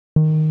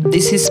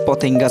This is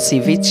Patenga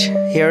Beach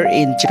here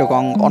in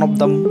Chittagong, one of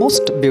the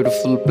most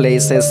beautiful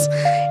places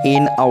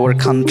in our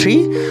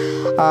country.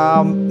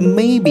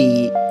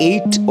 Maybe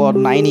 8 or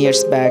 9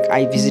 years back,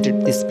 I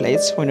visited this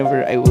place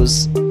whenever I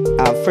was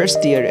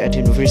first year at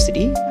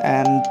university,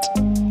 and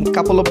a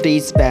couple of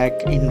days back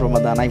in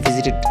Ramadan, I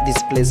visited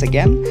this place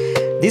again.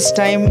 This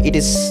time it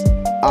is,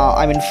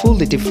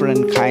 fully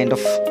different kind of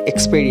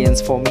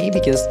experience for me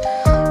because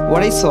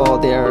what I saw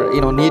there,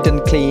 neat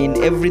and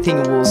clean, everything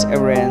was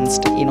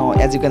arranged,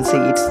 as you can see,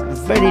 it's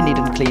very neat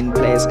and clean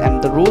place,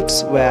 and the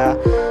roads were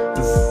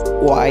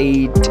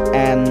wide,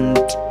 and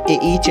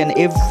each and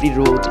every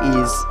road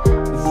is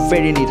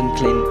very neat and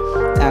clean.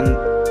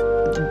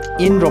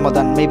 And in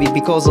Ramadan, maybe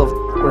because of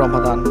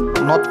Ramadan,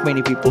 not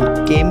many people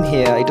came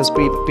here. It was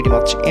pretty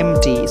much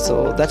empty,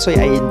 so that's why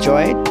I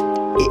enjoyed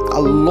it a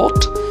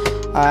lot.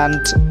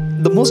 And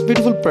the most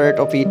beautiful part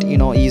of it,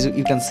 is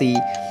you can see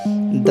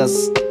the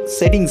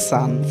setting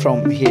sun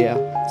from here,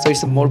 so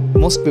it's the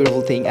most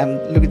beautiful thing.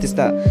 And look at this,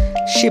 the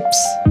ships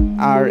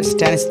are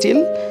stand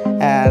still,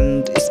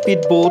 and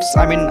speedboats.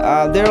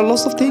 There are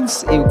lots of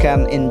things you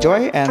can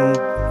enjoy and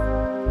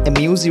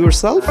amuse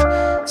yourself.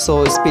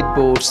 So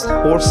speedboats,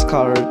 horse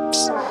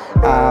carts,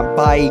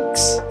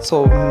 bikes,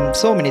 so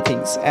many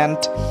things. And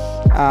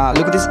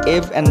look at this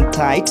ebb and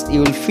tides. You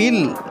will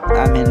feel,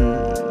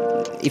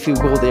 if you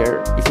go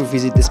there, if you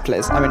visit this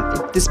place,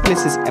 this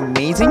place is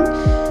amazing,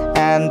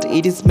 and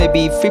it is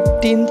maybe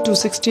 15 to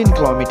 16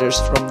 kilometers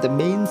from the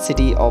main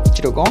city of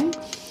Chittagong,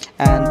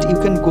 and you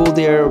can go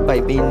there by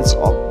means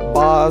of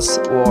bus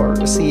or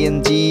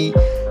CNG.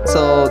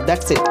 So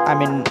that's it.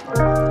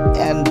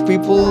 And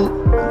people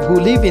who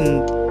live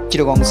in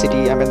Chittagong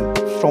city,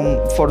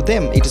 for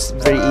them it is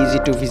very easy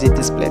to visit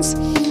this place.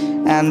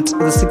 And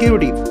the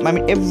security,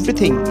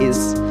 everything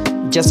is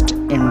just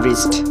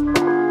enriched.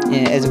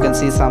 As you can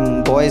see,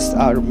 some boys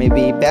are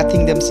maybe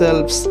bathing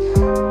themselves,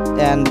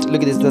 and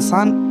look at this, the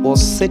sun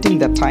was setting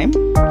that time.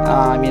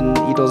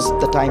 It was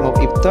the time of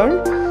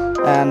iftar,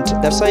 and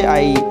that's why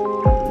I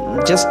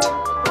just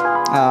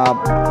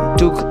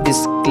took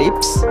these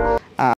clips.